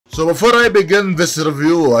So before I begin this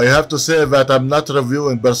review, I have to say that I'm not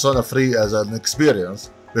reviewing Persona 3 as an experience,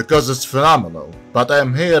 because it's phenomenal, but I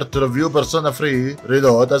am here to review Persona 3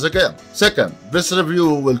 Reload as a game. Second, this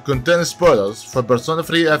review will contain spoilers for Persona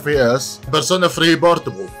 3 FES, Persona 3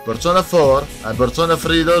 Portable, Persona 4, and Persona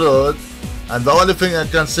 3 Reload, and the only thing I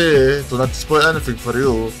can say to not spoil anything for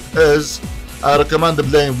you is I recommend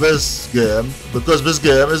playing this game because this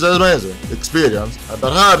game is an amazing experience and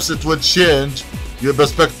perhaps it will change your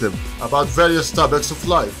perspective about various topics of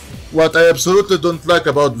life. What I absolutely don't like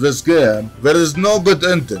about this game, there is no good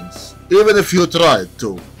endings, even if you tried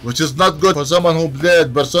to, which is not good for someone who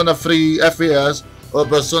played Persona 3 FES or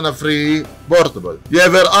Persona 3 Portable. Yeah,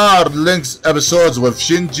 there are Link's episodes with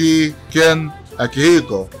Shinji, Ken,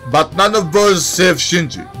 Akihiko, but none of those save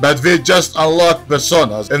Shinji, but they just unlock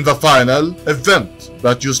personas in the final event,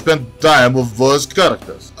 but you spend time with those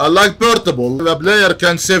characters. Unlike Portable, the player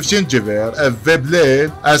can save Shinji there if they play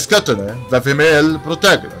as Katane, the female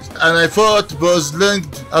protagonist, and I thought those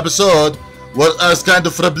linked episodes were as kind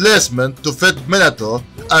of replacement to fit Minato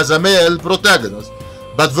as a male protagonist,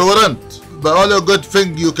 but they weren't. The only good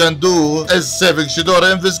thing you can do is saving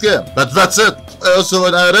Shidori in this game, but that's it. Also,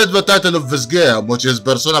 when I read the title of this game, which is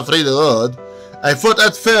Persona 3 Reload, I thought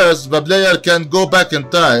at first the player can go back in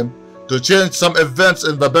time to change some events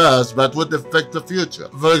in the past that would affect the future.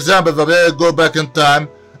 For example, the player go back in time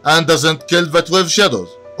and doesn't kill the 12 shadows.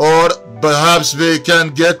 Or perhaps we can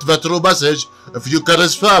get the true message of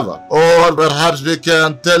Yukari's father. Or perhaps we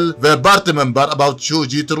can tell the party member about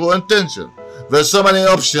Shuji's true intention. There's so many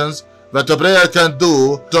options that a player can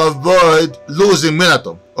do to avoid losing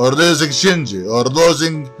Minato, or losing Shinji, or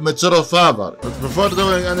losing Mitsuru's father. But before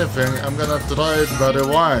doing anything, I'm gonna try the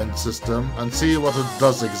rewind system and see what it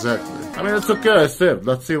does exactly. I mean, it's okay, I saved.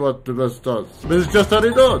 Let's see what this does. This is just a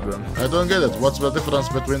reload, man. I don't get it. What's the difference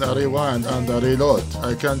between a rewind and a reload?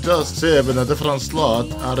 I can just save in a different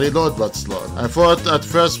slot and reload that slot. I thought at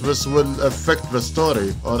first this will affect the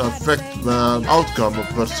story or affect the outcome of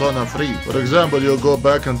Persona 3. For example, you go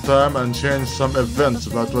back in time and change some events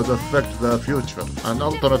that would affect the future. And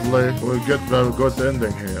ultimately, we'll get the good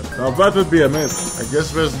ending here. Now that would be amazing. I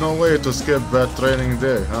guess there's no way to skip that training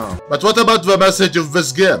day, huh? But what about the message of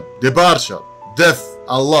this game? Departure, death,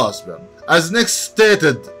 and loss, man. As Nick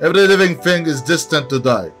stated, every living thing is destined to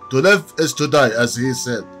die. To live is to die, as he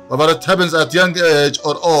said. Whether it happens at young age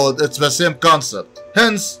or old, it's the same concept.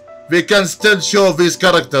 Hence, we can still show these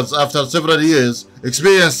characters after several years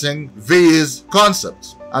experiencing these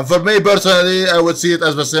concepts. And for me personally, I would see it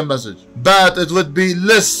as the same message. But it would be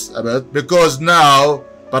less a bit, because now,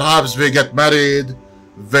 perhaps they get married,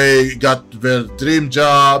 they got their dream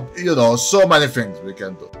job, you know, so many things we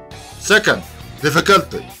can do. Second,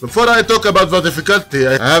 difficulty. Before I talk about the difficulty,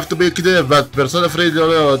 I have to be clear that Persona 3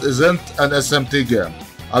 Reload isn't an SMT game.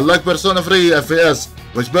 Unlike Persona 3 FES,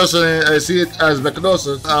 which personally I see it as the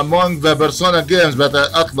closest among the Persona games that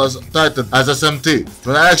Atlas titled as SMT, to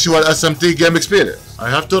an actual SMT game experience. I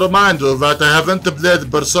have to remind you that I haven't played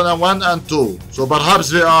Persona 1 and 2, so perhaps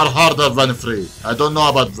they are harder than 3. I don't know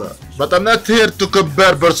about that. But I'm not here to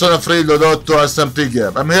compare Persona 3 Reload to a SMT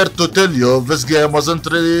game. I'm here to tell you this game wasn't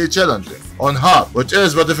really challenging on hard, which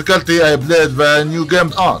is the difficulty I played the new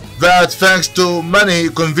game on. That thanks to many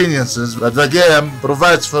conveniences that the game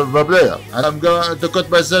provides for the player. And I'm going to cut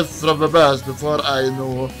myself from the past before I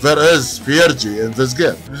know there is Fiergy in this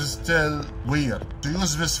game. This is still weird. To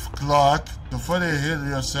use this clock to fully heal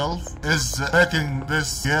yourself is making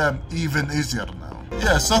this game even easier now.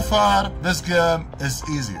 Yeah, so far this game is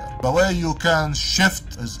easier. The way you can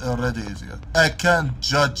shift is already easier. I can't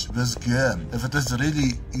judge this game if it is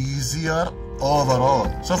really easier overall.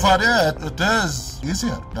 So far, yeah, it is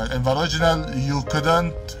easier. Like in the original, you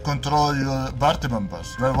couldn't control your party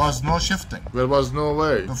members. There was no shifting. There was no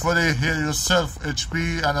way to fully heal yourself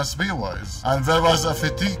HP and SP wise. And there was a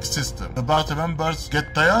fatigue system. The party members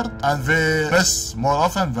get tired and they miss more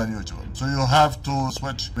often than usual. So you have to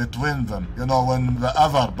switch between them, you know, when the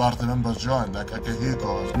other party members join, like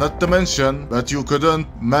Akihiko. Not to mention that you couldn't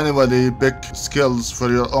manually pick skills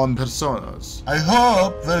for your own personas. I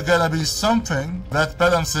hope there's gonna be something that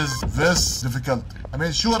balances this difficulty. I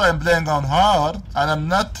mean, sure, I'm playing on hard, and I'm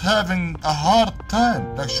not having a hard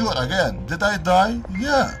time. Like, sure, again, did I die?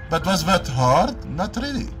 Yeah. But was that hard? Not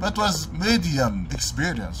really. That was medium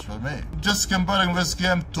experience for me. Just comparing this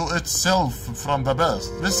game to itself from the past.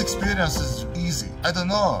 This experience is easy. I don't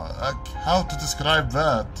know, like, how to describe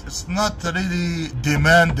that. It's not really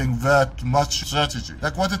demanding that much strategy.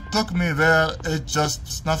 Like, what it took me there, it just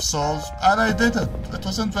snuff souls, and I did it. It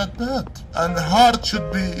wasn't that bad. And hard should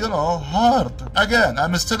be, you know, hard. Again,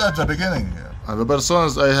 I'm still at the beginning here. and the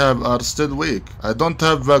personas I have are still weak. I don't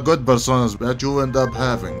have the good personas that you end up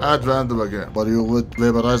having at the end of the game, but you would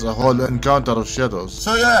vaporize a whole encounter of shadows.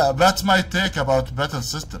 So yeah, that's my take about battle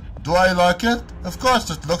system. Do I like it? Of course,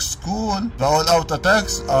 it looks cool. The all-out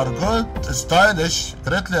attacks are good, stylish,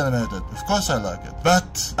 greatly animated. Of course I like it.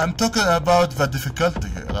 But I'm talking about the difficulty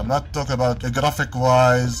here. I'm not talking about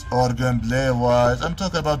graphic-wise or gameplay-wise. I'm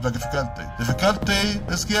talking about the difficulty. Difficulty,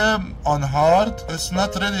 this game on hard, it's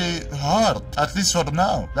not really hard, at least for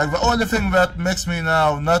now. Like the only thing that makes me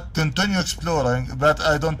now not continue exploring, that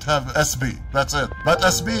I don't have SB. That's it. But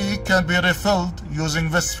SB can be refilled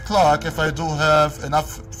using this clock if I do have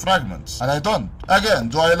enough fragments, and I don't. Again,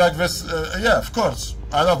 do I like this? Yeah, of course.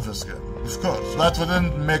 I love this game. Of course. That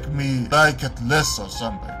wouldn't make me like it less or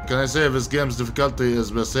something. Can I say this game's difficulty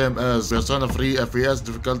is the same as Persona 3 FES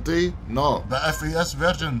difficulty? No. The FES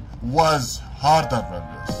version was harder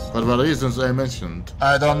than this. For the reasons I mentioned.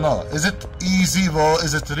 I don't know. Is it easy though?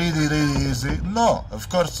 Is it really easy? No, of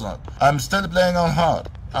course not. I'm still playing on hard.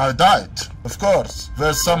 I died. Of course,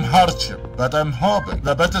 there's some hardship, but I'm hoping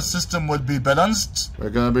the battle system will be balanced.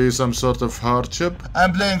 There's gonna be some sort of hardship?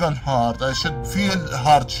 I'm playing on hard. I should feel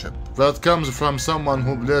hardship. That comes from someone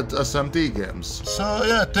who played SMT games. So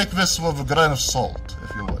yeah, take this with a grain of salt,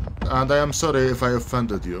 if you will. And I am sorry if I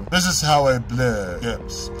offended you. This is how I play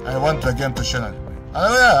games. I want the game to challenge me.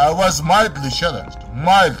 And yeah, I was mildly challenged.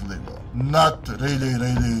 Mildly though. Not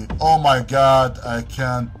really, oh my god, I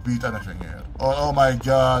can't beat anything here. Or oh my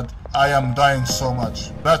god, I am dying so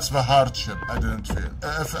much. That's the hardship I didn't feel.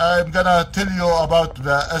 If I'm gonna tell you about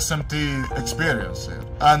the SMT experience here,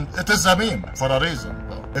 and it is a meme for a reason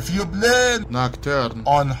though. If you play Nocturne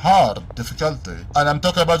on hard difficulty, and I'm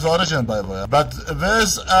talking about the original by the way, but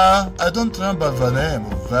there's I don't remember the name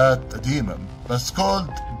of that demon, but it's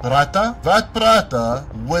called Prata. That Prata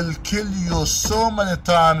will kill you so many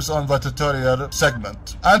times on the tutorial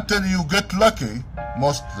segment until you get lucky,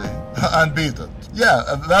 mostly, and beat it. Yeah,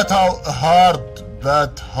 that's how hard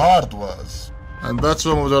that hard was. And that's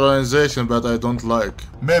one modernization that I don't like.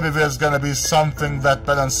 Maybe there's gonna be something that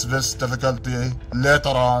balances this difficulty later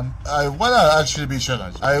on. I wanna actually be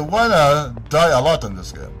challenged. I wanna die a lot in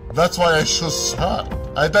this game. That's why I choose hard.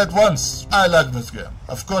 I died once. I like this game.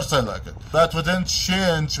 Of course I like it. That wouldn't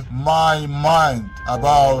change my mind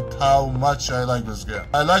about how much I like this game.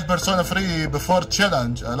 I like Persona 3 before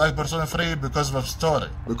challenge. I like Persona 3 because of story.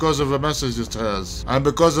 Because of the message it has. And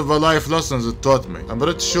because of the life lessons it taught me. I'm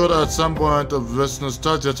pretty sure at some point of this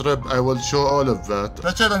nostalgia trip I will show all of that.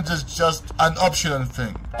 The challenge is just an optional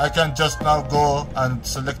thing. I can just now go and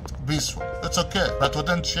select peaceful. It's okay. That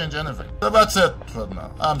wouldn't change anything. So that's it for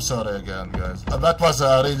now. I'm sorry again, guys. That was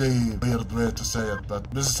a really weird way to say it, but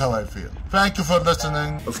this is how I feel. Thank you for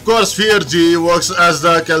listening. Of course, Fear G works as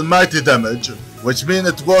like almighty damage, which means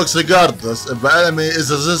it works regardless if the enemy is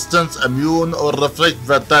resistant, immune, or reflect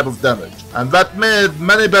that type of damage. And that made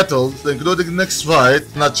many battles, including next fight,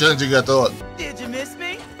 not changing at all. Did you miss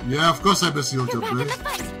me? Yeah, of course I miss you, please.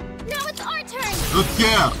 Now it's our turn. Good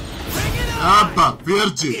care. Abba, Fear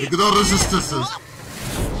G, ignore resistances.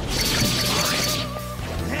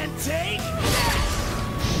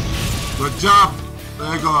 Good job!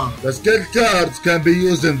 There you go. The skill cards can be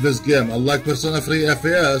used in this game, unlike Persona 3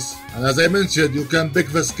 FES. And as I mentioned, you can pick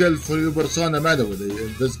the skill for your persona manually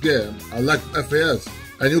in this game, unlike FES.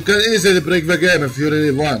 And you can easily break the game if you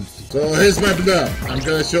really want. So here's my plan. I'm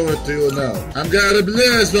gonna show it to you now. I'm gonna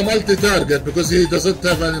replace the multi-target because he doesn't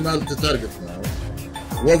have any multi-target now,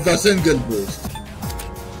 with the single boost.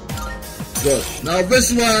 Good. Now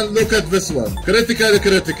this one, look at this one. Critical,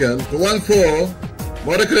 critical, 1-4.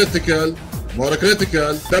 More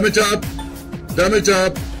critical, damage up,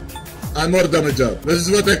 and more damage up. This is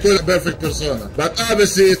what I call a perfect persona. But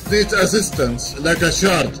obviously it needs assistance, like a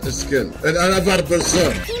shard skill, in another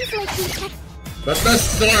persona. But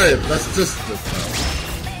let's try it, let's test it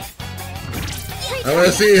now. I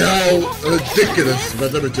wanna see how ridiculous the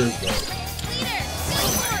damage is though.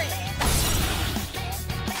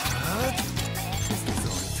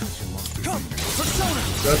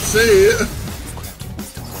 Let's see.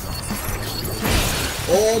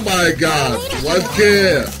 Oh my god, what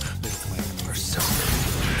care?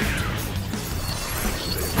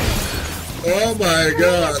 Oh my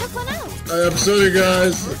god. I am sorry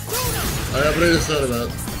guys. I am really sorry man.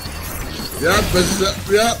 Yep, this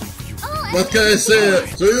is yep. What can I say?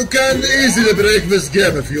 So you can easily break this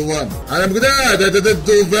game if you want. And I'm glad I didn't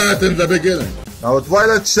do that in the beginning. Now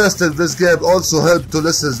Twilight Chest in this game also helped to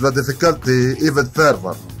lessen the difficulty even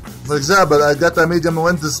further. For example, I got a medium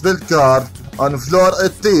wind spell card on floor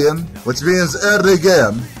 18, which means early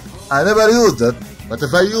game. I never used it, But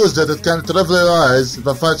if I use that, it can trivialize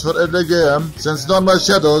the fights for early game, since normal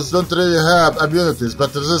shadows don't really have immunities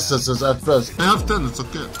but resistances at first. I have 10, it's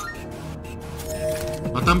okay.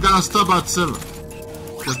 But I'm gonna stop at 7,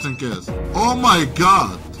 just in case. Oh my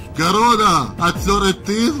god! Garuda at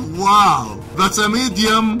 13? Wow! That's a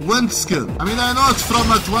medium wind skill. I mean, I know it's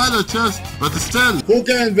from a Twilight chest, but still.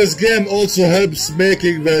 Hookah in this game also helps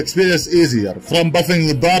making the experience easier, from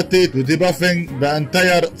buffing the party to debuffing the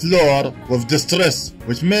entire floor with distress,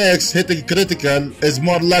 which makes hitting critical is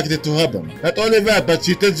more likely to happen. Not only that, but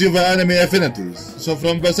she tells you the enemy affinities. So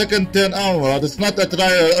from the second turn onward, it's not a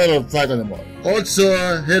trial or error fight anymore. Also,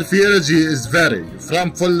 her theology is varied,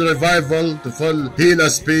 from full revival to full heal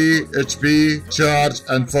SP, HP, charge,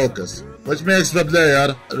 and focus, which makes the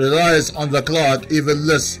player relies on the clock even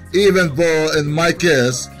less, even though in my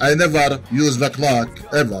case, I never use the clock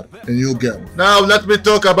ever in new game. Now let me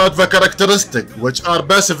talk about the characteristics, which are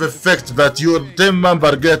passive effects that your team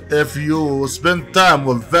member get if you spend time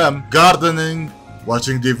with them gardening,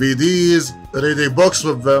 watching DVDs, reading books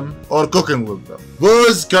with them, or cooking with them.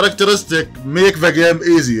 Those characteristics make the game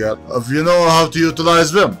easier if you know how to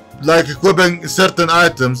utilize them, like equipping certain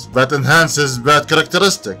items that enhances that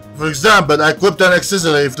characteristic. For example, I equipped an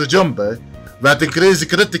accessory to Jumbe that increases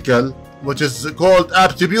critical, which is called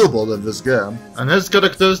Apti Pupil in this game, and his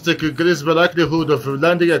characteristic increases the likelihood of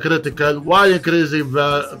landing a critical while increasing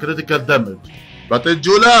the critical damage. But in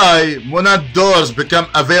July, Monad doors become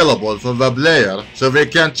available for the player, so they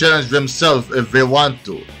can challenge themselves if they want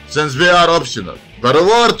to, since they are optional. The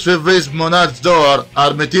rewards with these Monad's door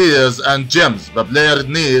are materials and gems the player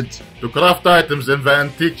needs to craft items in the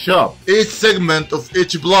antique shop. Each segment of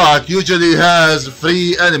each block usually has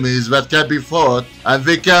 3 enemies that can be fought, and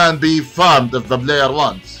they can be farmed if the player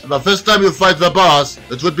wants. The first time you fight the boss,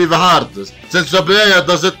 it would be the hardest, since the player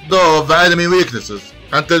doesn't know the enemy weaknesses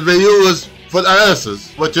until they use full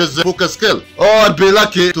analysis, which is a Hookah skill, or be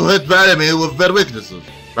lucky to hit the enemy with their weaknesses.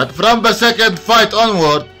 But from the second fight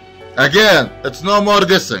onward, again, it's no more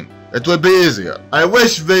guessing. It will be easier. I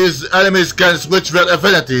wish these enemies can switch their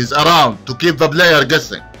affinities around to keep the player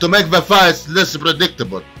guessing, to make the fights less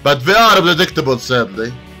predictable. But they are predictable,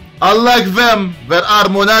 sadly. Unlike them, there are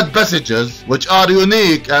Monad passages, which are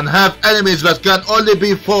unique and have enemies that can only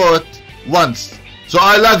be fought once. So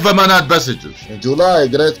I like the Monad passages. In July,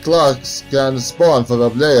 great clocks can spawn for the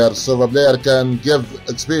player, so the player can give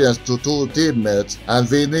experience to 2 teammates, and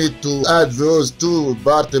we need to add those 2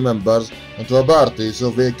 party members into a party so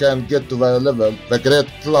they can get to the level the great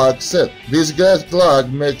clock set. This great clock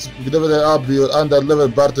makes leveling up your under level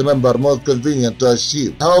party member more convenient to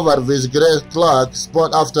achieve. However, this great clock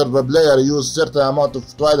spawn after the player use certain amount of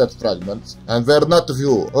twilight fragments, and they're not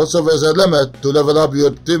few. Also, there's a limit to level up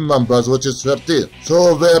your team members, which is 13,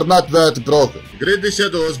 so they're not that broken. Greedy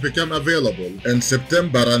shadows become available in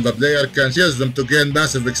September, and the player can chase them to gain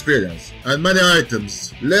massive experience and many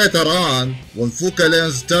items. Later on, when Fuka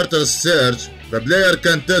learns Turtle's Search, the player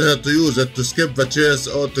can tell her to use it to skip the chase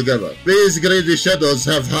altogether. These greedy shadows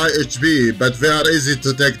have high HP, but they are easy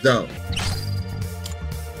to take down.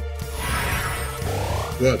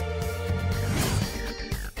 Good.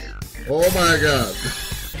 Oh my god.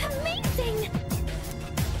 Amazing!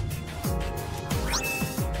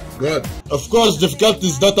 Good. Of course, difficulty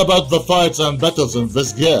is not about the fights and battles in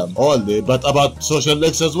this game only, but about social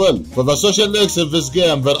links as well. For the social links in this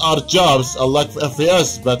game, there are jobs, unlike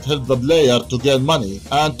FES, that help the player to gain money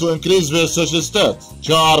and to increase their social stats,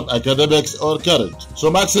 charm, academics, or courage.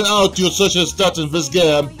 So maxing out your social stats in this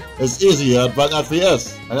game is easier than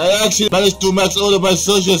FES. And I actually managed to max all of my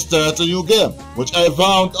social stats in your game, which I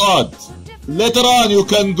found odd. Later on, you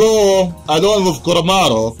can go alone with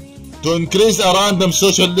Kuromaro to increase a random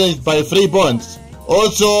social link by 3 points.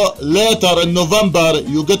 Also, later in November,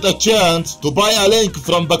 you get a chance to buy a link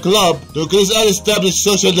from the club to increase an established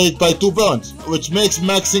social link by 2 points, which makes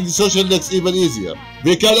maxing social links even easier.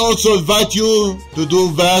 We can also invite you to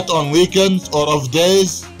do that on weekends or off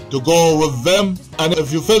days to go with them, and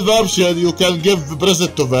if you fill the option, you can give the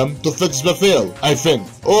present to them to fix the fail, I think.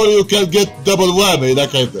 Or you can get double whammy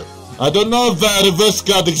like I did. I don't know if the reverse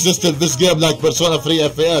card exists in this game like Persona 3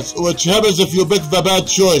 FES, which happens if you pick the bad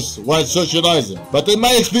choice while socializing. But in my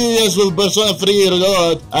experience with Persona 3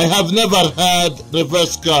 Reload, I have never had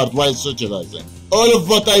reverse card while socializing. All of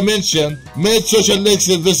what I mentioned made social links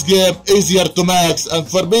in this game easier to max, and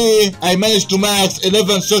for me, I managed to max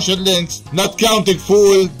 11 social links, not counting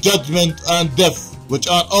Fool, Judgment, and Death, which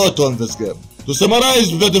are auto in this game. To summarize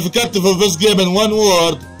the difficulty for this game in one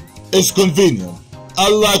word, is convenient.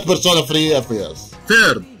 Unlike Persona 3 FES.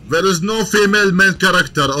 Third, There is no female main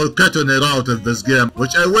character or Katune route in this game,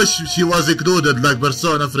 which I wish she was included like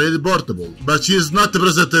Persona 3 Portable, but she is not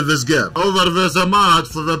present in this game. However, there's a mod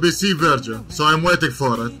for the PC version, so I'm waiting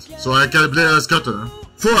for it, so I can play as Katune.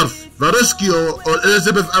 Fourth, the Rescue or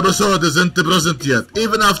Elizabeth episode isn't present yet,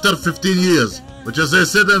 even after 15 years, which as I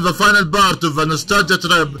said in the final part of the nostalgia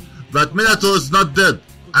trip, that Minato is not dead,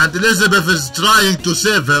 and Elizabeth is trying to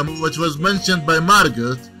save him, which was mentioned by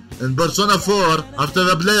Margaret in Persona 4 after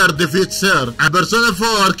the player defeats her, and Persona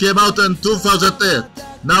 4 came out in 2008.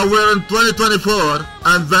 Now we're in 2024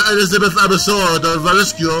 and the Elizabeth episode or the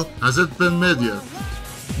Rescue hasn't been made yet.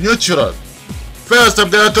 Neutral. First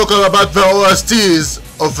I'm gonna talk about the OSTs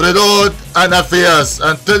of Reload and FES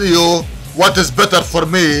and tell you what is better for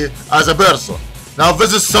me as a person. Now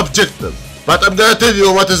this is subjective, but I'm gonna tell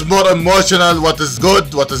you what is more emotional, what is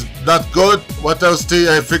good, what is not good, what OST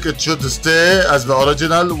I think it should stay as the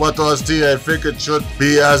original, what OST I think it should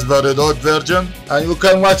be as the Reload version, and you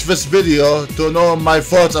can watch this video to know my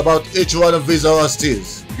thoughts about each one of these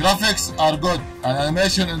OSTs. Graphics are good and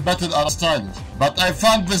animation in battle are stylish, but I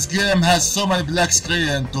found this game has so many black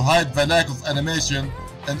screen to hide the lack of animation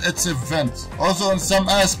in its event. Also in some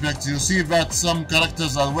aspects you see that some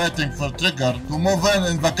characters are waiting for trigger to move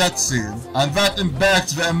in the cutscene, and that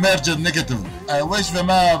impacts the immersion negatively. I wish the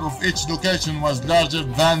map of each location was larger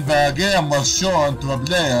than the game was shown to a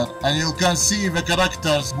player and you can see the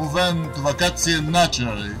characters move into the cutscene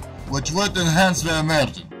naturally, which would enhance the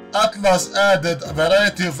immersion. Atlas added a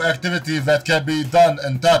variety of activity that can be done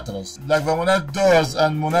in Tatras, like the Monad doors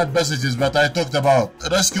and Monad passages that I talked about,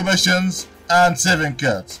 rescue missions and saving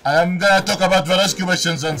cats. I am gonna talk about the rescue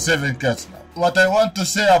missions and saving cats now. What I want to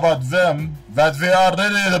say about them, that they are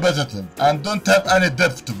really repetitive and don't have any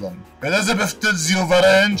depth to them. Elizabeth tells you the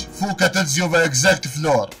range, Fuka tells you the exact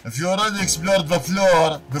floor. If you already explored the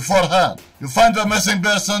floor beforehand, you find the missing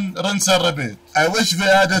person, rinse and repeat. I wish they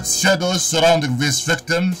added shadows surrounding these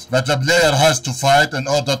victims that the player has to fight in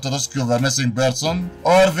order to rescue the missing person,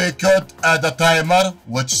 or they could add a timer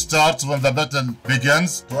which starts when the battle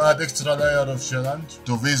begins to add extra layer of challenge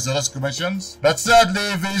to these rescue missions. But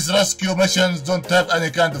sadly these rescue missions don't have any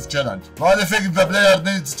kind of challenge. The only thing the player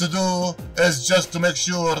needs to do is just to make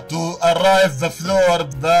sure to arrive the floor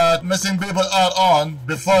that missing people are on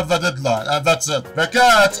before the deadline, and that's it. The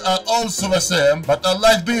cats are also the same, but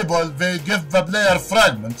unlike people, they give the player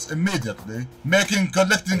fragments immediately, making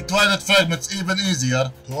collecting toilet fragments even easier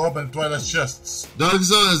to open toilet chests. Dark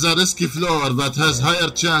Zone is a risky floor that has higher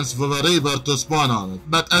chance for the Reaper to spawn on it,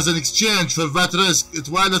 but as an exchange for that risk,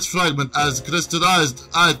 toilet fragment as crystallized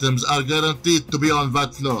items are guaranteed to be on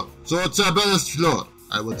that floor. So it's a balanced floor,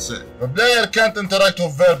 I would say. The player can't interact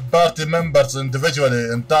with their party members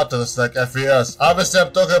individually in Tatras like FES. Obviously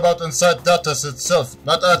I'm talking about inside Tatras itself,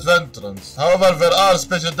 not at the entrance. However, there are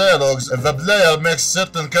special dialogues if the player makes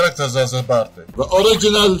certain characters as a party. The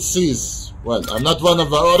original sees. Well, I'm not one of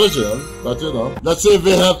the original, but you know. Let's see if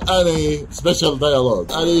we have any special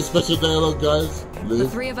dialogue. Any special dialogue, guys? Please? The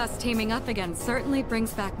three of us teaming up again certainly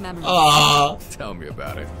brings back memories. Ah. Tell me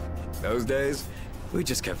about it. Those days, we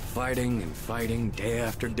just kept fighting and fighting day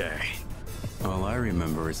after day. All I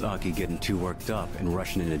remember is Aki getting too worked up and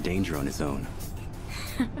rushing into danger on his own.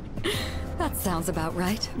 That sounds about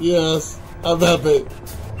right. Yes, I'm happy.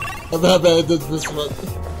 I'm happy I did this one.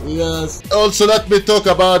 Yes. Also, let me talk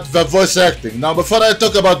about the voice acting. Now, before I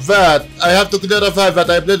talk about that, I have to clarify that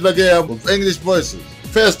I played the game with English voices.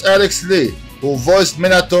 First, Aleks, who voiced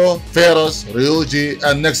Minato, Ferris, Ryuji,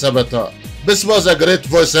 and Next Avatar. This was a great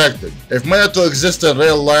voice acting. If Minato exists in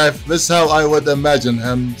real life, this is how I would imagine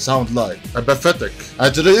him sound like. Apathetic.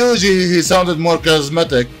 At Ryuji, he sounded more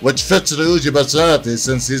charismatic, which fits Ryuji's personality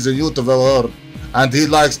since he's a youth of the world and he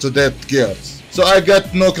likes to date girls. So I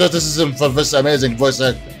get no criticism for this amazing voice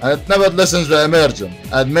acting, and it never lessens the immersion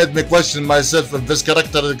and made me question myself if this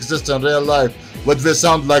character exists in real life, would they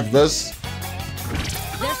sound like this?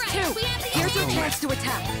 There's two. Here's your chance to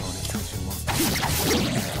attack.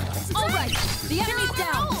 Alright, the enemy's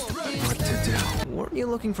down. What to do? Weren't you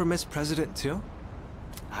looking for Miss President too?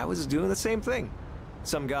 I was doing the same thing.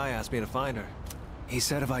 Some guy asked me to find her. He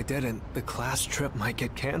said if I didn't, the class trip might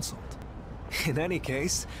get cancelled. In any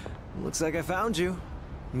case, looks like I found you.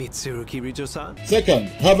 Mitsuru Kirijo-san. Second,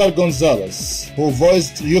 Javier Gonzalez, who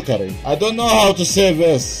voiced Yukari. I don't know how to say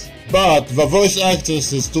this, but the voice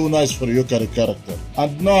actress is too nice for Yukari character.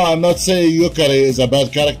 And no, I'm not saying Yukari is a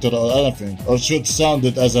bad character or anything, or should sound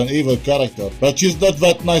it as an evil character, but she's not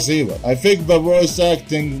that nice either. I think the voice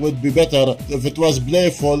acting would be better if it was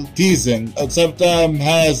playful, teasing, and sometimes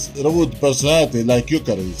has rude personality like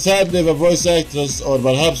Yukari. Sadly, the voice actress, or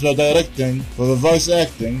perhaps the directing for the voice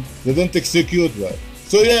acting, didn't execute well.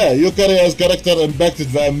 So yeah, Yukari as character impacted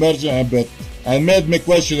the immersion a bit and made me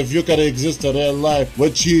question if Yukari exists in real life.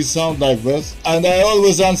 Would she sound like this? And I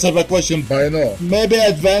always answer the question by no. Maybe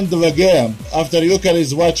at the end of the game, after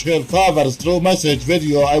Yukari's watch her father's true message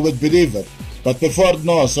video, I would believe it. But before,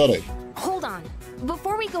 no, sorry. Hold on.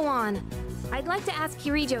 Before we go on, I'd like to ask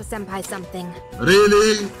Kirijo-senpai something.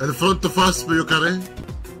 Really? In front of us, Yukari?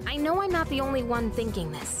 I know I'm not the only one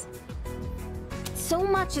thinking this. So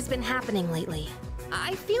much has been happening lately.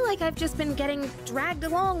 I feel like I've just been getting dragged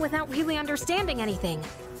along without really understanding anything.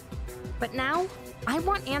 But now, I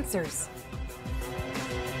want answers.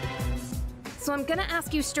 So I'm gonna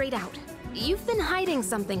ask you straight out. You've been hiding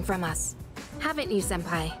something from us, haven't you,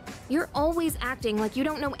 Senpai? You're always acting like you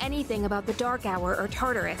don't know anything about the Dark Hour or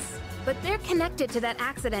Tartarus. But they're connected to that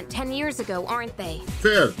accident 10 years ago, aren't they?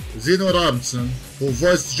 Fair. Zeno Robinson, who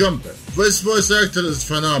voiced Junpei. This voice actor is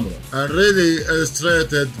phenomenal and really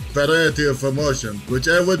illustrated variety of emotion, which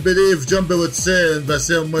I would believe Junpei would say in the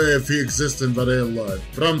same way if he exists in the real life.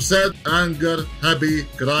 From sad, anger, happy,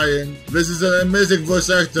 crying. This is an amazing voice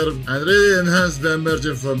actor and really enhanced the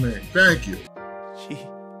immersion for me. Thank you.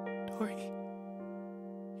 Dory,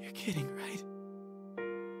 you're kidding, right?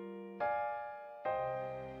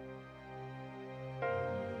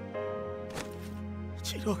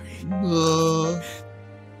 Chidori.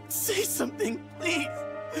 Say something, please.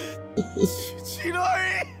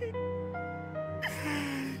 Chidori.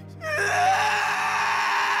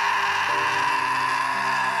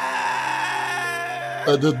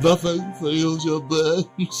 I did nothing for you, Junpei.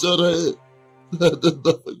 I'm sorry. I did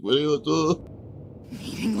nothing for you, too.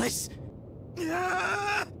 Meaningless.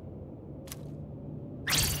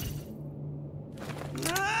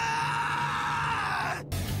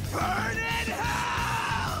 Burn in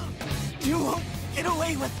hell! You won't get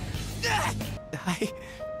away with that!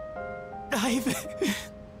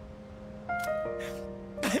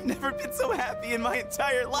 I've never been so happy in my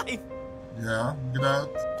entire life. Yeah, get out.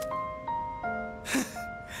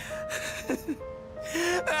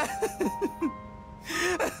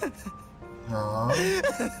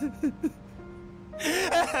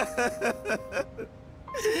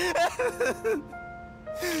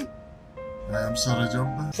 I am sorry,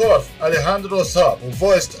 Junpei. Fourth, Alejandro Saab, who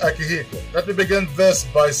voiced Akihiko. Let me begin this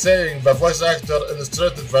by saying the voice actor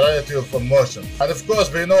illustrated variety of emotion. And of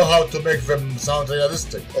course, we know how to make them sound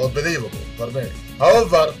realistic or believable for me.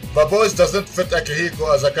 However, the voice doesn't fit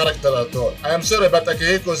Akihiko as a character at all. I am sorry, but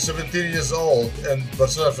Akihiko is 17 years old in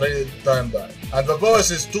Persona 3 timeline. And the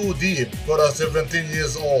voice is too deep for a 17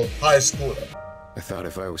 years old high schooler. I thought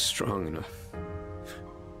if I was strong enough,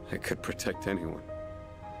 I could protect anyone.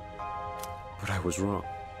 But I was wrong.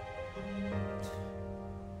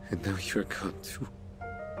 And now you're gone too.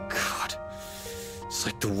 God, it's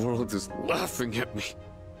like the world is laughing at me.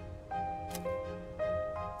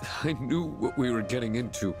 I knew what we were getting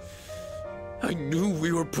into. I knew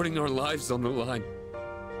we were putting our lives on the line.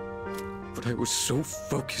 But I was so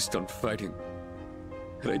focused on fighting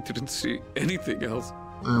that I didn't see anything else.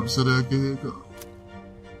 I'm sorry, Akihiko.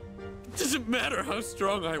 It doesn't matter how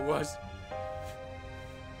strong I was.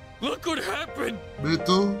 Look what happened! Me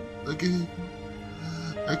too, Akihiko.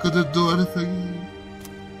 I couldn't do anything.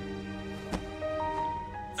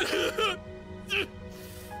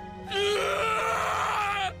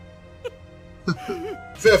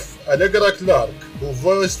 Fifth, Allegra Clark, who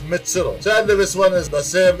voiced Mitsuru. Sadly, this one is the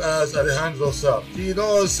same as Alejandro Saab. He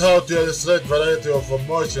knows how to illustrate variety of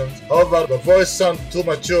emotions. However, the voice sounds too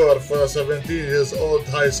mature for a 17 years old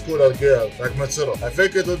high schooler girl like Mitsuru. I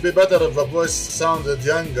think it would be better if the voice sounded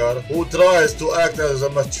younger, who tries to act as a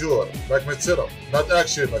mature, like Mitsuru, not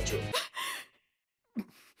actually mature.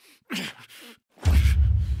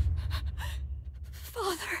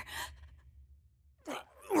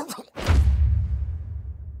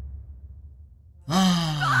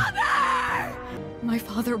 My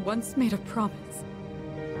father once made a promise.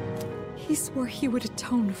 He swore he would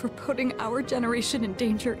atone for putting our generation in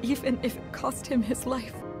danger even if it cost him his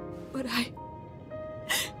life. But I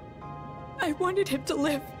wanted him to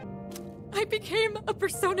live. I became a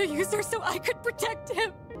Persona user so I could protect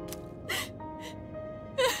him.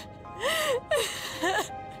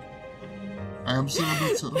 I am sorry,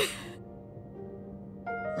 Mitsuru.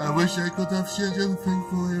 I wish I could have shared anything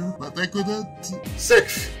for you, but I couldn't.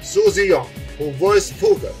 Sixth, Suzie Yeung, who voiced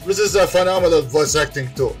Fuka. This is a phenomenal voice acting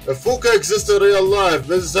too. If Fuka exists in real life,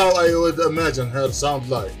 this is how I would imagine her sound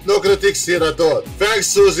like. No critiques here at all. Thanks,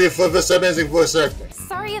 Suzie, for this amazing voice acting.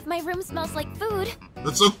 Sorry if my room smells like food.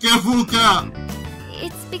 It's okay, Fuka!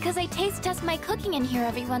 It's because I taste test my cooking in here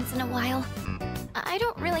every once in a while. I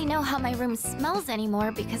don't really know how my room smells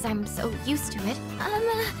anymore because I'm so used to it.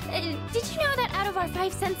 Did you know that out of our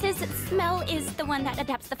 5 senses, smell is the one that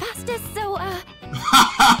adapts the fastest? So,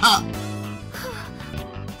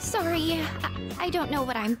 sorry, I don't know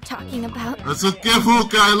what I'm talking about. It's okay,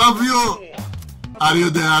 Fuka, I love you. Are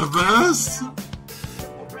you nervous?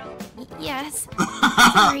 Yes.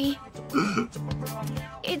 Sorry.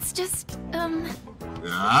 It's just,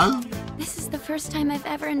 Yeah? this is the first time I've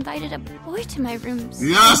ever invited a boy to my room. So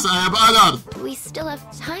Yes, I am honored. we still have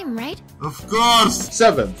time, right? Of course.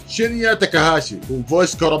 7. Shinya Takahashi, who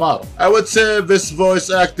voiced Koromaru. I would say this voice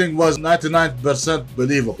acting was 99%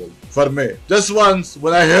 believable for me. Just once,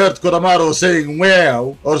 when I heard Koromaru saying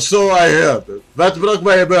wow, or so I heard it. That broke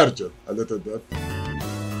my immersion a little bit.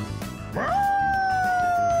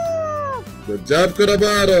 Good job,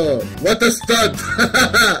 Koromaru. What a stud.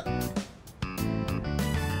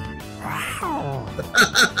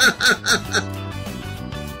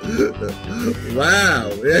 Wow,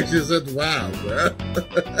 he actually said wow.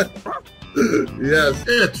 Yes.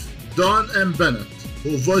 8. Dawn and Bennett,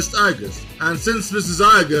 who voiced Agus. And since this is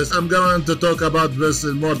Agus, I'm going to talk about this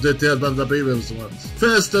in more detail than the previous ones.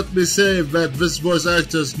 First, let me say that this voice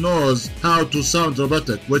actress knows how to sound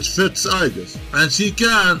robotic, which fits Agus. And she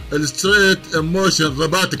can illustrate emotion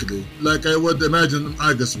robotically, like I would imagine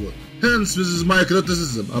Agus would. Hence, this is my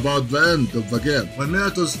criticism about the end of the game, when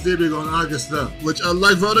Minato's sleeping on Agus' lap, which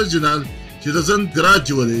unlike the original, she doesn't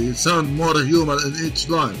gradually sound more human in each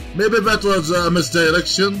line. Maybe that was a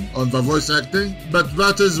misdirection on the voice acting, but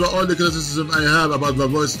that is the only criticism I have about the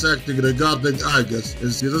voice acting regarding Agus,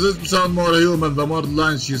 is she doesn't sound more human the more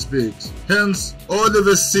lines she speaks. Hence, all of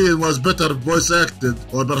this scene was better voice acted,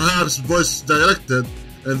 or perhaps voice directed,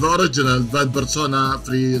 in the original than Persona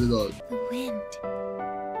 3 Reload. The wind.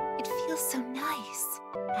 It feels so nice.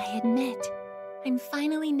 I admit, I'm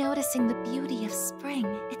finally noticing the beauty of spring.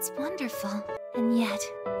 It's wonderful. And yet,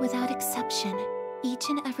 without exception, each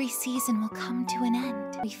and every season will come to an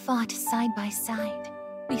end. We fought side by side.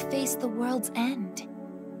 We faced the world's end.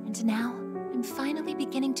 And now, I'm finally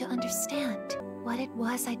beginning to understand what it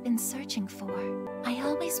was I'd been searching for. I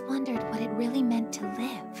always wondered what it really meant to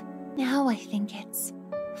live. Now I think it's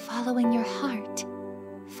following your heart,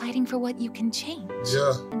 fighting for what you can change,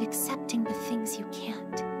 and accepting the things you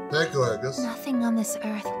can't. Thank you, Agus. Nothing on this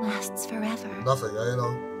earth lasts forever. Nothing, I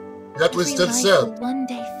know. Yet we Every still life said. will one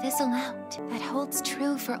day fizzle out. That holds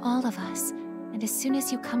true for all of us. And as soon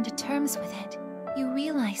as you come to terms with it, you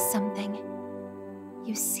realize something.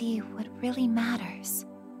 You see what really matters.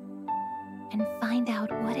 And find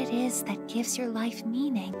out what it is that gives your life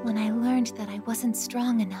meaning. When I learned that I wasn't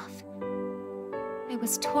strong enough, I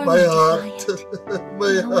was tormented by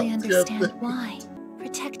it. Now I understand why.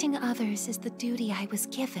 Protecting others is the duty I was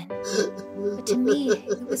given. But to me,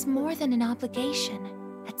 it was more than an obligation.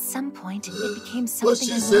 At some point, it became something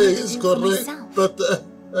I wanted to do for myself. But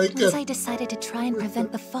Once I decided to try and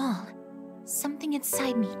prevent the fall, something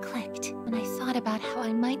inside me clicked when I thought about how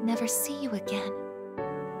I might never see you again.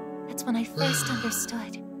 That's when I first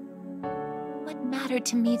understood. What mattered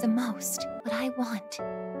to me the most, what I want,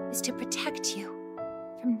 is to protect you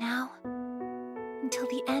from now until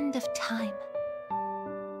the end of time.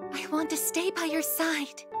 I want to stay by your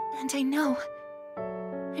side, and I know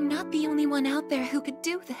I'm not the only one out there who could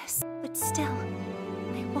do this. But still,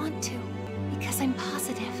 I want to, because I'm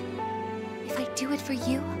positive. If I do it for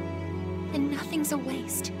you, then nothing's a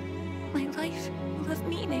waste. My life will have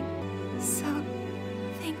meaning. So,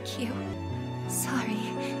 thank you. Sorry,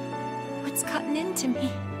 what's gotten into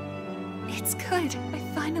me? It's good. I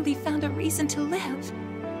finally found a reason to live.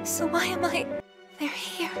 So why am I... They're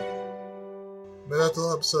here.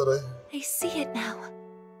 Minato, I'm sorry. I see it now.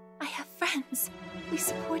 I have friends. We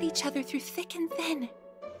support each other through thick and thin.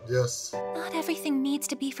 Yes. Not everything needs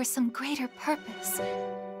to be for some greater purpose.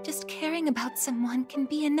 Just caring about someone can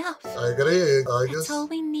be enough. I agree, I guess. That's all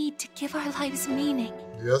we need to give our lives meaning.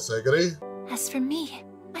 Yes, I agree. As for me,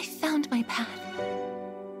 I found my path.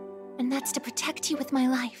 And that's to protect you with my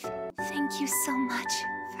life. Thank you so much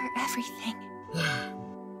for everything.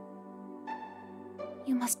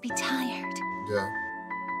 You must be tired. Yeah.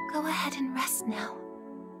 Go ahead and rest now.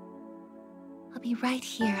 I'll be right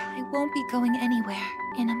here. I won't be going anywhere.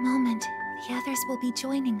 In a moment, the others will be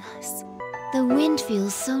joining us. The wind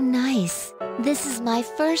feels so nice. This is my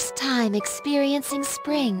first time experiencing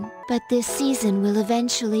spring, but this season will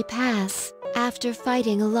eventually pass. After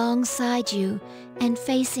fighting alongside you and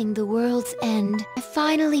facing the world's end, I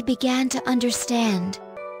finally began to understand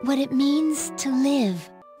what it means to live,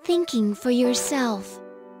 thinking for yourself,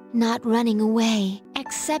 not running away,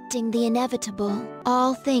 accepting the inevitable.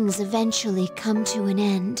 All things eventually come to an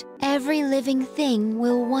end. Every living thing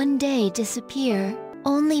will one day disappear.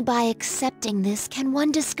 Only by accepting this can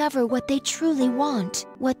one discover what they truly want,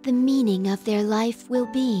 what the meaning of their life will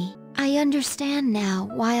be. I understand now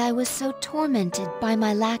why I was so tormented by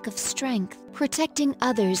my lack of strength. Protecting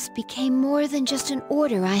others became more than just an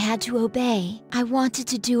order I had to obey. I wanted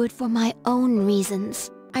to do it for my own reasons.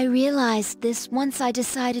 I realized this once I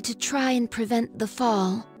decided to try and prevent the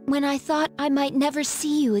fall. When I thought I might never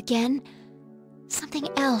see you again, something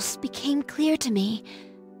else became clear to me.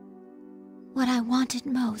 What I wanted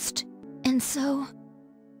most. And so,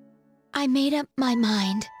 I made up my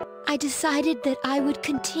mind. I decided that I would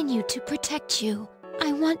continue to protect you.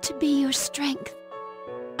 I want to be your strength.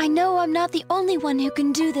 I know I'm not the only one who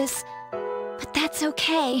can do this, but that's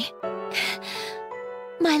okay.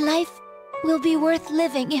 My life will be worth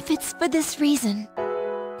living if it's for this reason.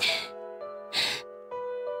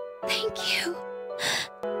 Thank you.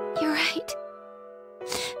 You're right.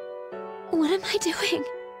 What am I doing?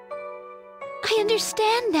 I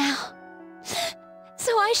understand now.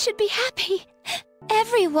 So I should be happy.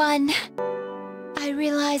 Everyone. I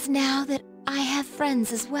realize now that I have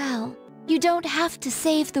friends as well. You don't have to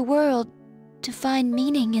save the world to find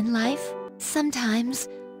meaning in life. Sometimes,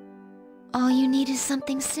 all you need is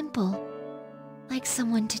something simple, like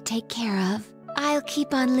someone to take care of. I'll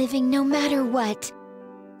keep on living no matter what,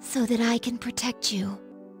 so that I can protect you.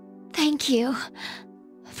 Thank you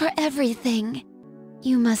for everything.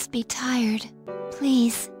 You must be tired.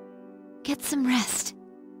 Please, get some rest.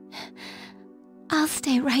 I'll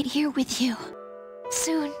stay right here with you.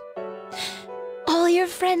 Soon, all your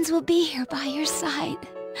friends will be here by your side.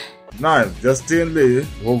 9. Justine Lee,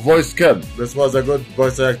 who voiced Kim. This was a good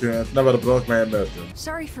voice acting and it never broke my immersion.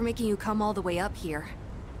 Sorry for making you come all the way up here.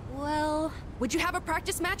 Well, would you have a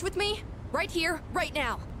practice match with me? Right here, right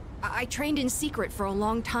now. I trained in secret for a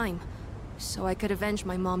long time, so I could avenge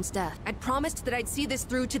my mom's death. I'd promised that I'd see this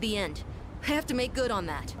through to the end. I have to make good on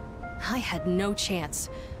that. I had no chance.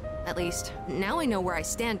 At least, now I know where I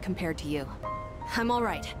stand compared to you. I'm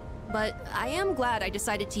alright, but I am glad I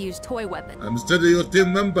decided to use toy weapon. I'm still your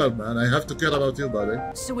team member, man. I have to care about you, buddy.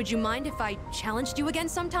 So would you mind if I challenged you again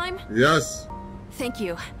sometime? Yes. Thank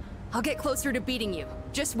you. I'll get closer to beating you.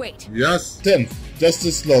 Just wait. Yes. 10th,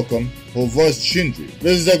 Justice Slocum, who voiced Shinji.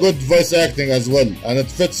 This is a good voice acting as well, and it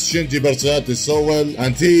fits Shinji's personality so well,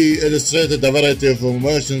 and he illustrated a variety of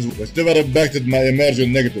emotions which never impacted my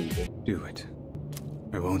immersion negatively. Do it.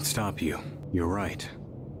 I won't stop you. You're right.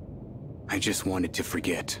 I just wanted to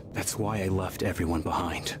forget. That's why I left everyone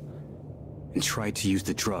behind. And tried to use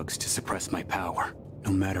the drugs to suppress my power.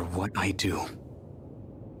 No matter what I do,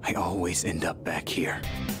 I always end up back here.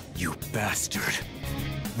 You bastard.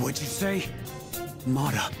 What'd you say?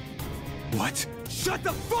 Mata. What? Shut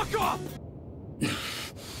the fuck up!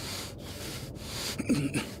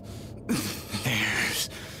 There's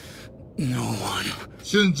no one.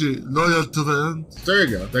 Shinji, loyal to the end.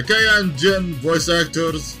 Sega, Takaya and Jin voice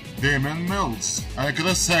actors, Kayli Mills and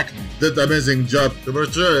Chris Hackney did an amazing job to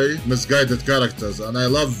portray misguided characters, and I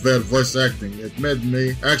love their voice acting. It made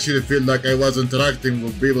me actually feel like I was interacting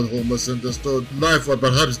with people who misunderstood life or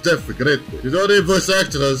perhaps death greatly. Yuri voice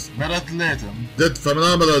actress Leighton did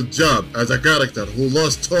phenomenal job as a character who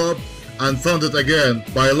lost hope and found it again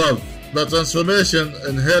by love. The transformation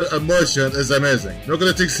in her emotion is amazing. No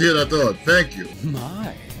critics here at all. Thank you.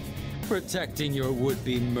 My. Protecting your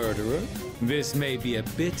would-be murderer? This may be a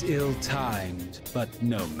bit ill-timed, but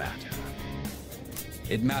no matter.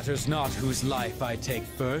 It matters not whose life I take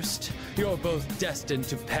first. You're both destined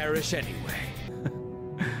to perish anyway.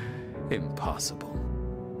 Impossible.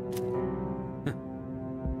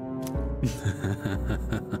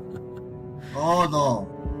 Oh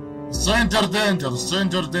no. Stranger danger,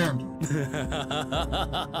 stranger danger.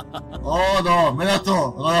 Oh no,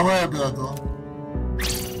 Minato, run away, Minato.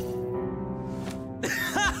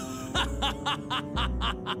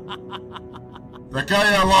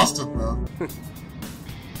 Takaya lost it, man.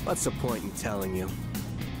 What's the point in telling you?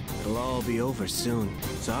 It'll all be over soon.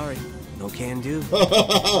 Sorry, no can do.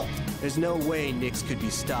 There's no way Nyx could be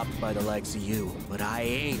stopped by the likes of you, but I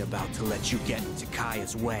ain't about to let you get into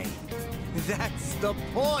Kaya's way. That's the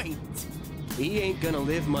point! He ain't gonna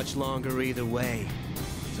live much longer either way,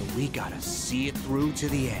 so we gotta see it through to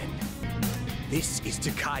the end. This is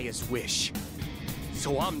Takaya's wish,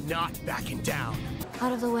 so I'm not backing down.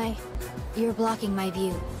 Out of the way. You're blocking my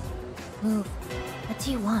view. Move. What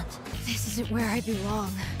do you want? This isn't where I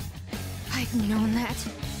belong. I've known that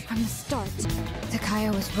from the start.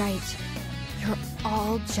 Takaya was right. You're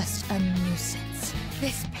all just a nuisance.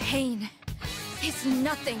 This pain, is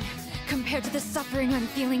nothing compared to the suffering I'm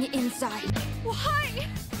feeling inside. Why?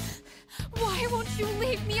 Why won't you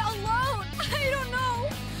leave me alone? I don't know.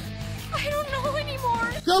 I don't know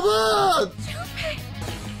anymore. Come on! Junpei,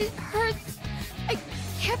 it hurts. I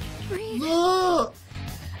can't breathe. No!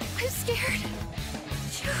 I'm scared.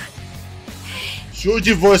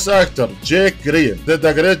 Shuji voice actor Jake Green did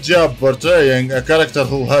a great job portraying a character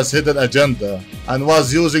who has hidden agenda and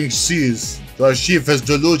was using C's to achieve his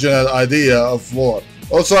delusional idea of war.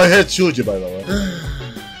 Also, I hate Shuji, by the way.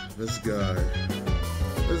 This guy.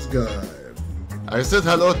 I said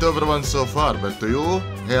hello to everyone so far, but to you,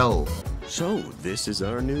 hell. So, this is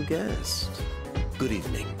our new guest. Good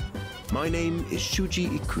evening. My name is Shuji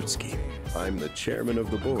Ikutsuki. I'm the chairman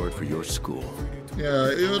of the board for your school.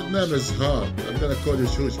 Yeah, your name is hard. I'm gonna call you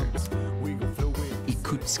Shuji.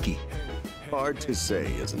 Ikutsuki. Hard to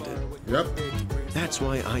say, isn't it? Yep. That's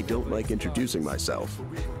why I don't like introducing myself.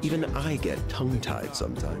 Even I get tongue-tied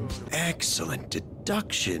sometimes. Excellent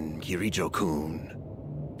deduction, Kirijo-kun.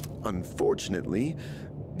 Unfortunately,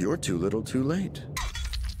 you're too little too late.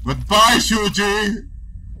 Goodbye, Shuji.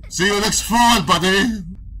 See you next fall, buddy.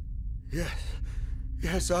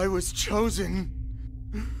 Yes, I was chosen.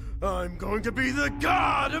 I'm going to be the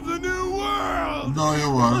god of the new world! No,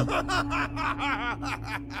 you won't.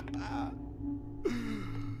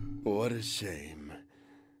 What a shame.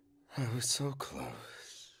 I was so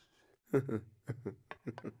close.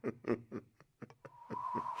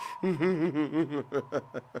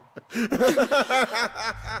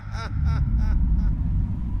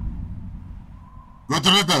 Good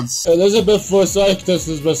riddance. Elizabeth voice actress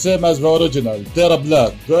is the same as the original, Tara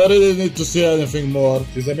Black. Do I really need to see anything more?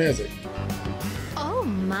 She's amazing. Oh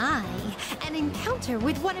my, an encounter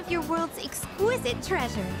with one of your world's exquisite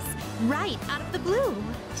treasures, right out of the blue.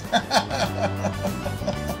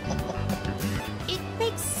 It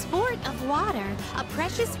makes sport of water, a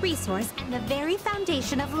precious resource and the very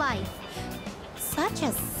foundation of life. Such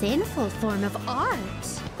a sinful form of art.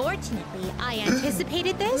 Fortunately, I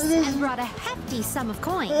anticipated this and brought a hefty sum of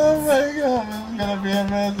coins. Oh my god, this is gonna be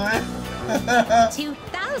amazing.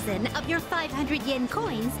 2,000 of your 500 yen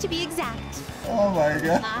coins to be exact. Oh my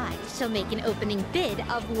god. I shall make an opening bid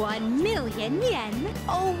of 1 million yen.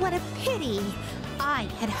 Oh, what a pity. I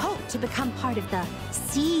had hoped to become part of the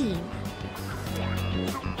scene.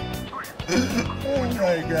 Oh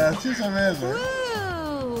my god, she's amazing. Woo!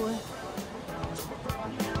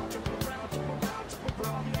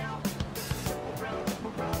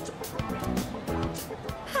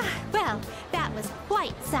 Well, that was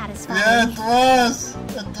quite satisfying. Yeah, it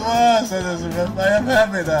was, Elizabeth. I am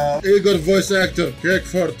happy now. Igor voice actor Kirk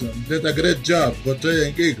Thornton did a great job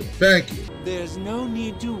portraying Igor. Thank you. There's no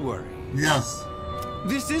need to worry. Yes.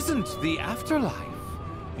 This isn't the afterlife.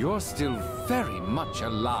 You're still very much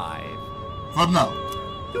alive. For now.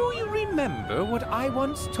 Do you remember what I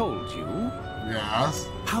once told you? Yes.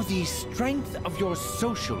 How the strength of your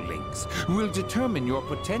social links will determine your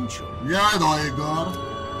potential. Yeah, I know, Igor.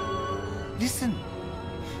 Listen.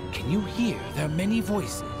 Can you hear their many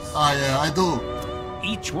voices? Yeah, I do.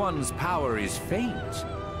 Each one's power is faint,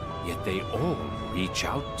 yet they all reach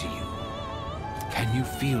out to you. Can you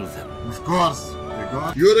feel them? Of course,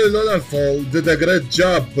 Igor. Yuri Lowenthal did a great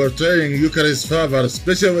job portraying Yukari's father,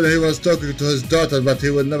 especially when he was talking to his daughter that he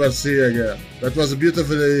will never see again. That was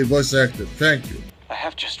beautifully voice acted. Thank you. I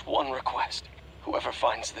have just one request. Whoever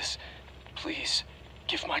finds this, please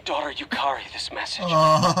give my daughter Yukari this message.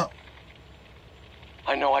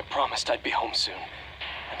 I know I promised I'd be home soon,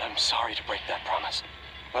 and I'm sorry to break that promise.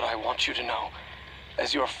 But I want you to know,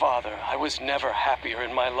 as your father, I was never happier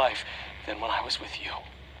in my life than when I was with you.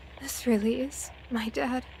 This really is my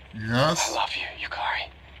dad. Yes. I love you, Yukari.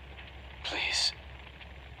 Please,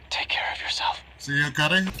 take care of yourself. See you,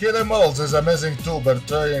 Yukari? Kayli Mills is amazing too,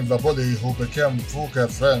 portraying the bully who became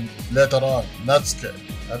Fuka's friend later on, Natsuki.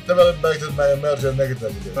 It never impacted my immersion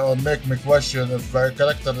negatively, or make me question if my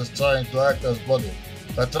character is trying to act as bully.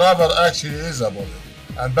 But rather actually is a bully,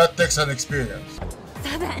 and that takes an experience.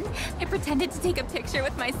 So then, I pretended to take a picture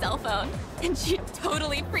with my cell phone, and she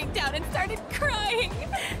totally freaked out and started crying.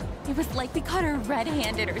 It was like we caught her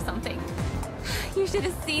red-handed or something. You should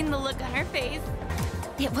have seen the look on her face.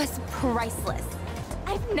 It was priceless.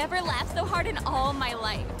 I've never laughed so hard in all my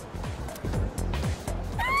life.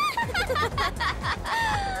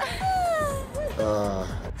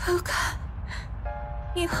 Fuka.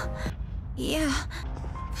 Yeah.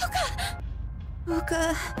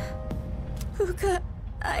 Fuka,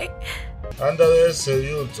 And there is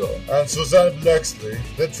Sogliuzzo and Susanne Blakeslee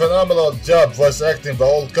did phenomenal job voice acting the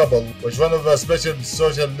old couple, which one of the special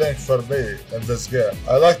social links for me in this game.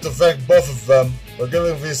 I'd like to thank both of them for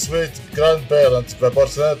giving these sweet grandparents the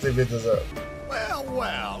personality we deserve. Well,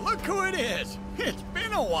 well, look who it is. It's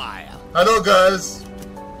been a while. Hello, guys.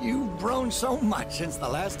 You've grown so much since the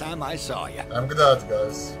last time I saw you. I'm glad,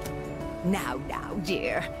 guys. Now,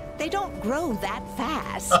 dear. They don't grow that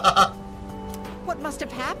fast. What must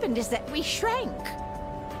have happened is that we shrank.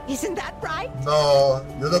 Isn't that right? No,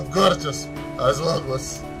 you look gorgeous, as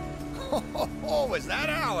always. Oh, is that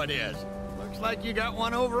how it is? Looks like you got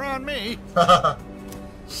one over on me.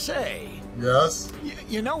 Say. Yes?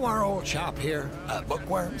 You know our old shop here,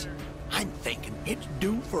 Bookworms? I'm thinking it's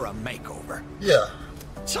due for a makeover. Yeah.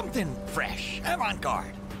 Something fresh,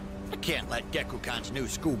 avant-garde. I can't let Gekukan's new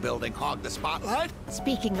school building hog the spotlight.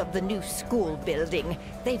 Speaking of the new school building,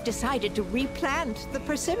 they've decided to replant the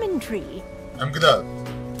persimmon tree. I'm glad.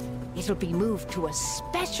 It'll be moved to a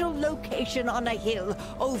special location on a hill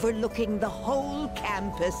overlooking the whole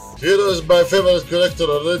campus. Hero is my favorite character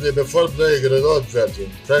already before playing Reload version,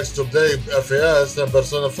 thanks to playing FES and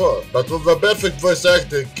Persona 4. But with the perfect voice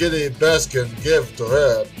acting Kayli Baskin gave to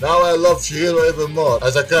her, now I love Shihiro even more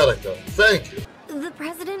as a character. Thank you. The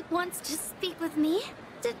president wants to speak with me?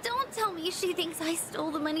 Don't tell me she thinks I stole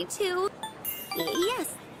the money too.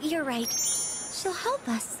 Yes, you're right. She'll help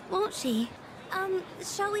us, won't she?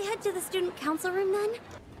 Shall we head to the student council room then?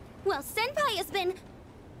 Well, Senpai has been...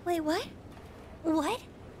 Wait, what? What?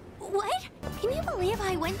 What? Can you believe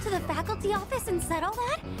I went to the faculty office and said all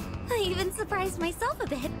that? I even surprised myself a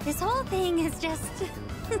bit. This whole thing is just...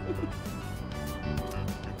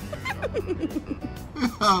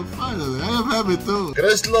 Finally, I am happy too.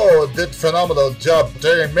 Grace Lowe did phenomenal job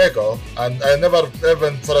doing makeup, and I never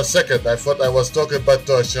even for a second I thought I was talking about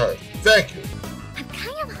to a child. Thank you. I'm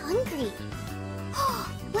kind of hungry.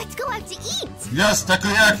 Let's go out to eat. Yes,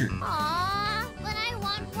 takoyaki. Aww, but I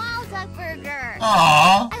want wild duck burger.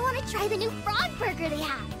 Aww. I want to try the new frog burger they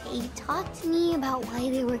have. They talked to me about why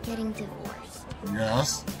they were getting divorced.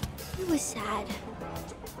 Yes. It was sad.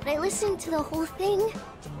 But I listened to the whole thing.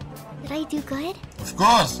 Did I do good? Of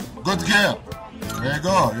course. Good girl. There you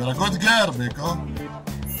go. You're a good girl, Miko.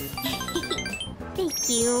 Thank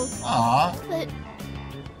you. Aww. But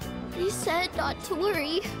they said not to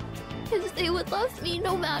worry, because they would love me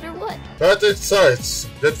no matter what. Patrick Seitz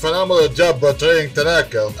did phenomenal job portraying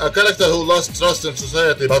Tanaka, a character who lost trust in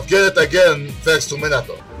society but get it again thanks to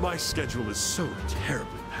Minato. My schedule is so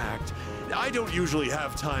terribly packed. I don't usually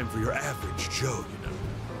have time for your average Joe, you know.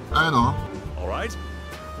 I know. All right?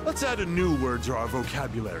 Let's add a new word to our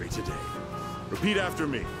vocabulary today. Repeat after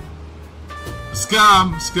me.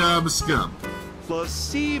 Scam, scam, scam.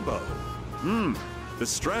 Placebo. The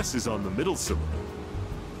stress is on the middle syllable.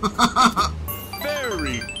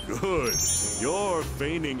 Very good. You're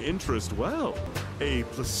feigning interest well. A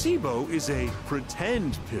placebo is a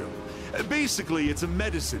pretend pill. Basically, it's a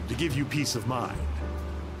medicine to give you peace of mind.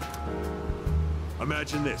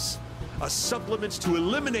 Imagine this. A supplement to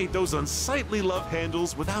eliminate those unsightly love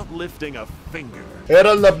handles without lifting a finger. Here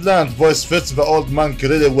LaPlante voice fits the old monk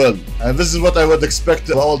really well, and this is what I would expect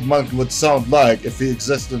the old monk would sound like if he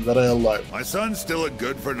existed in the real life. My son's still a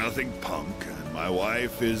good-for-nothing punk, and my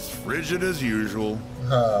wife is frigid as usual.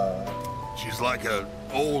 She's like an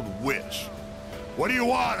old witch. What do you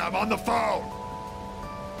want? I'm on the phone!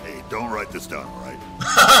 Hey, don't write this down, all right?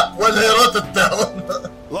 Well, he wrote it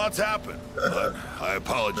down. Lots happened, but I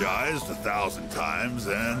apologized 1,000 times,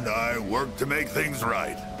 and I worked to make things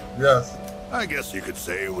right. Yes. I guess you could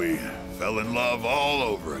say we fell in love all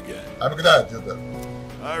over again. I'm glad you did.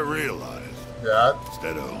 I realized,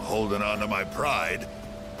 instead of holding on to my pride,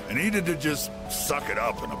 I needed to just suck it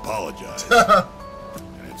up and apologize.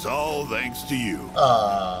 And it's all thanks to you.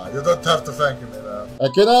 You don't have to thank me now.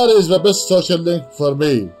 Akinari is the best social link for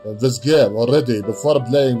me in this game already before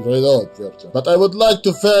playing Reload version. But I would like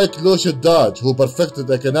to thank Lucien Dodge who perfected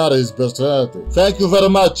Akinari's personality. Thank you very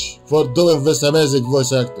much for doing this amazing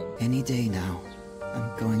voice acting. Any day now,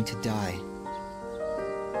 I'm going to die.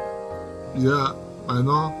 Yeah, I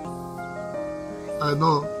know. I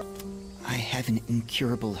know. I have an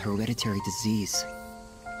incurable hereditary disease.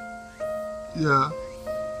 Yeah,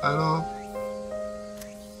 I know.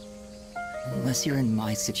 Unless you're in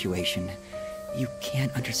my situation, you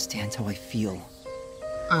can't understand how I feel.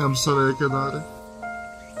 I am sorry, Akinari.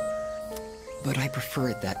 But I prefer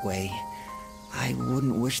it that way. I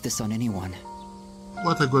wouldn't wish this on anyone.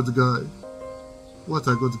 What a good guy. What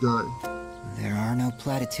a good guy. There are no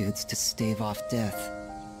platitudes to stave off death.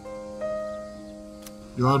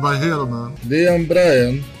 You are my hero, man. Leon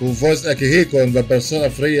Bryan, who voiced Akihiko in the Persona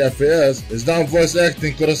 3 FES, is now voice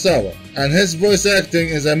acting Kurosawa, and his voice acting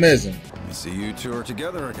is amazing. I see you two are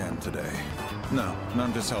together again today. No,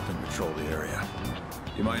 I'm just helping patrol the area.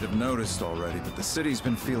 You might have noticed already, but the city's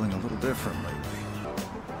been feeling a little different lately.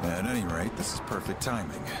 At any rate, this is perfect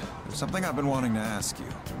timing. There's something I've been wanting to ask you.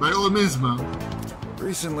 By all means, man.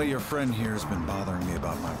 Recently, your friend here has been bothering me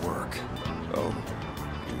about my work. Oh,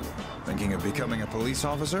 thinking of becoming a police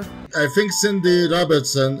officer? I think Cindy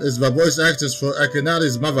Robertson is the voice actress for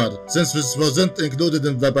Akinari's mother, since this wasn't included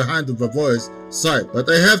in the behind the voice site. But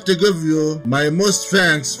I have to give you my most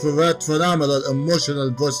thanks for that phenomenal emotional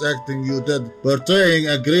voice acting you did, portraying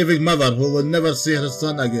a grieving mother who will never see her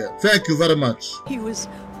son again. Thank you very much. He was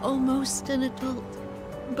almost an adult,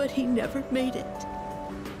 but he never made it.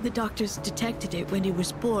 The doctors detected it when he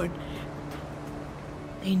was born.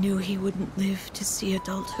 They knew he wouldn't live to see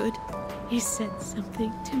adulthood. He said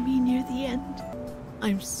something to me near the end.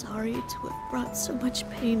 I'm sorry to have brought so much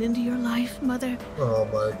pain into your life, Mother. Oh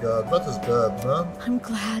my god, that is bad, man. I'm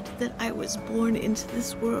glad that I was born into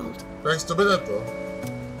this world. Thanks to Bennett, though.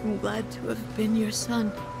 I'm glad to have been your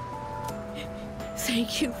son.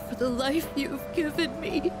 Thank you for the life you've given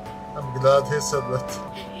me. I'm glad he said that.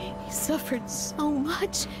 He suffered so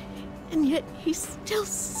much, and yet he still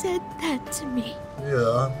said that to me.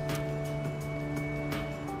 Yeah.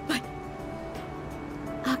 But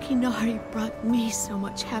Akinari brought me so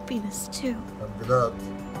much happiness too. I'm glad.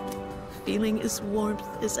 Feeling his warmth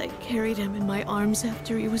as I carried him in my arms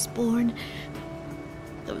after he was born.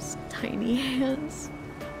 Those tiny hands.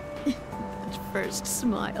 That first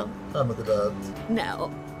smile. I'm glad.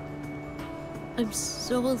 Now, I'm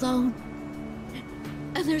so alone.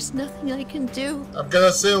 And there's nothing I can do. I'm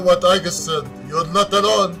gonna say what I just said. You're not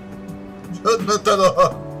alone. You're not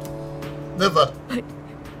alone. Never. But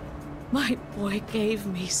my boy gave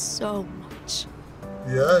me so much.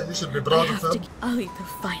 Yeah, you should be proud of him. I'll eat the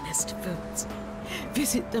finest foods.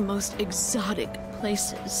 Visit the most exotic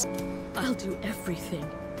places. I'll do everything.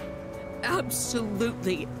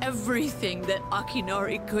 Absolutely everything that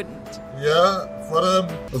Akinari couldn't. Yeah, for him.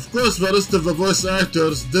 Of course, the rest of the voice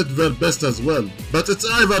actors did their best as well. But it's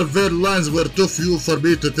either their lines were too few for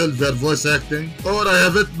me to tell their voice acting, or I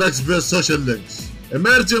haven't maxed their social links.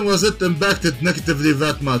 Emerging wasn't impacted negatively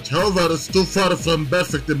that much, however it's too far from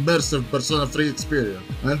perfect immersive Persona 3 experience.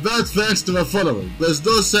 And that thanks to the following. There's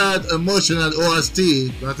no sad emotional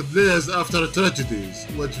OST that plays after tragedies,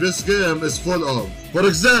 which this game is full of. For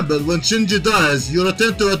example, when Shinji dies, you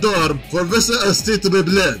return to a dorm for this OST to be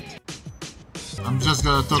played. I'm just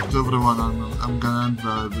gonna talk to everyone and I'm gonna end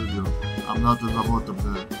the video. I'm not in the mood to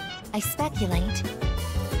play. I speculate.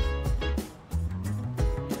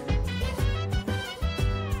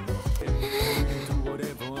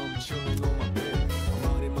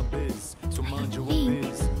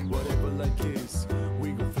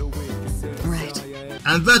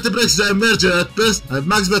 And that breaks the immersion at best and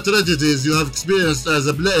max the tragedies you have experienced as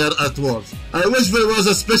a player at worst. I wish there was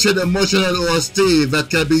a special emotional OST that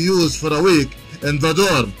can be used for a week in the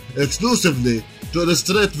dorm, exclusively to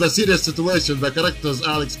illustrate the serious situation the characters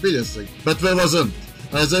are experiencing, but there wasn't.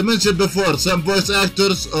 As I mentioned before, some voice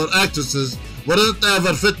actors or actresses wouldn't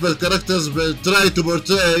ever fit the characters they try to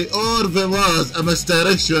portray, or there was a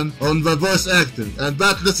misdirection on the voice acting, and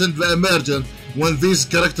that lessened the immersion when these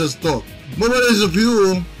characters talk. Memories of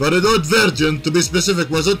You, the reload version to be specific,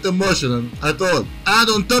 wasn't emotional at all. And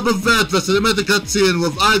on top of that, the cinematic cutscene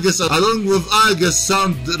with Aegis along with Aegis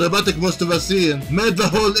sound robotic most of the scene made the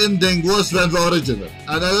whole ending worse than the original.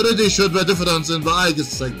 And I already showed the difference in the Aegis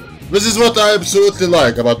segment. This is what I absolutely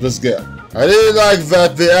like about this game. I really like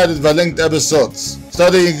that they added the linked episodes,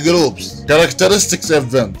 studying groups, characteristics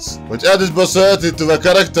events, which added personality to the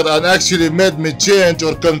character and actually made me change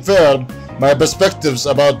or confirm my perspectives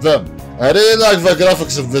about them. I really like the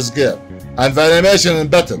graphics of this game, and the animation in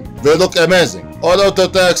battle. They look amazing. All auto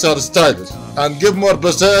attacks are stylish, and give more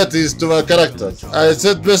personalities to the characters. I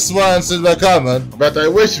said this once in the comment, but I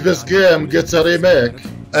wish this game gets a remake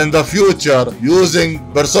in the future using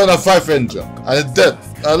Persona 5 engine, and it did.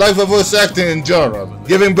 I like the voice acting in general,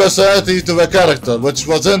 giving personality to the character, which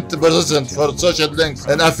wasn't present for social links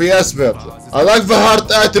in FES version. I like the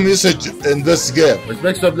heart item usage in this game. It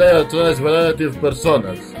makes the player try a variety of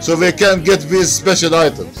personas, so they can get these special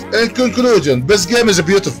items. In conclusion, this game is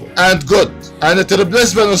beautiful and good, and it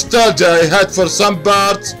replaced the nostalgia I had for some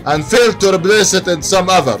parts and failed to replace it in some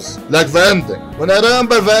others, like the ending. When I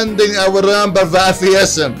remember the ending, I will remember the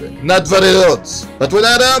FES ending, not the reloads. But when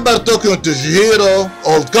I remember talking to Chihiro,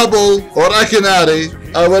 Old Couple, or Akinari,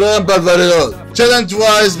 I will remember the reload.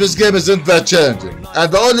 Challenge-wise, this game isn't that challenging,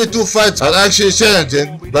 and the only two fights are actually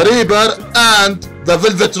challenging, the Reaper and the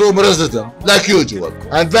Velvet Room Resident, like usual.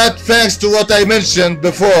 And that thanks to what I mentioned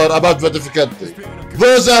before about the difficulty.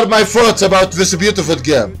 Those are my thoughts about this beautiful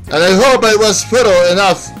game, and I hope I was thorough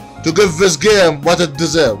enough to give this game what it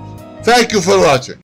deserves. Thank you for watching.